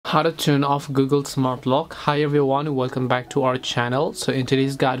How to turn off Google Smart Lock. Hi everyone, welcome back to our channel. So in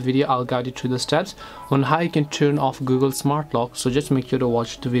today's guide video, I'll guide you through the steps on how you can turn off Google Smart Lock. So just make sure to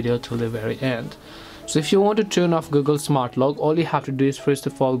watch the video till the very end. So if you want to turn off Google Smart Lock, all you have to do is first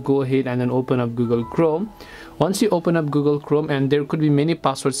of all go ahead and then open up Google Chrome. Once you open up Google Chrome, and there could be many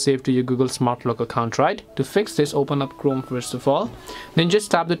passwords saved to your Google Smart Lock account, right? To fix this, open up Chrome first of all. Then just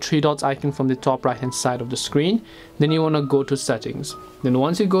tap the three dots icon from the top right hand side of the screen. Then you want to go to settings. Then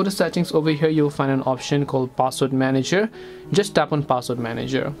once you go to settings, over here you'll find an option called Password Manager. Just tap on Password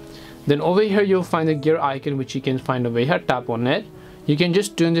Manager. Then over here you'll find the gear icon, which you can find over here. Tap on it. You can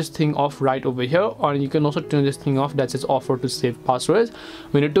just turn this thing off right over here, or you can also turn this thing off that says offer to save passwords.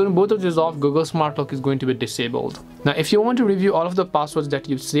 When you turn both of these off, Google Smart Lock is going to be disabled. Now if you want to review all of the passwords that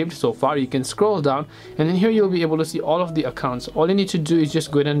you've saved so far, you can scroll down, and then here you'll be able to see all of the accounts. All you need to do is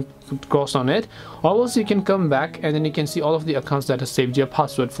just go ahead and cross on it, or else you can come back and then you can see all of the accounts that have saved your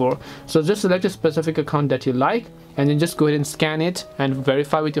password for. So just select a specific account that you like, and then just go ahead and scan it and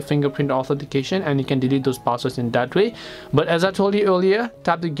verify with your fingerprint authentication, and you can delete those passwords in that way. But as I told you earlier,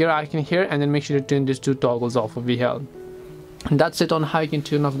 tap the gear icon here and then make sure to turn these two toggles off over here. And that's it on how you can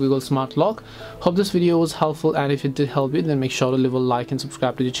turn off Google Smart Lock. Hope this video was helpful, and if it did help you, then make sure to leave a like and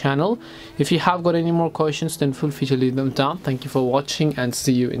subscribe to the channel. If you have got any more questions, then feel free to leave them down. Thank you for watching, and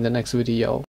see you in the next video.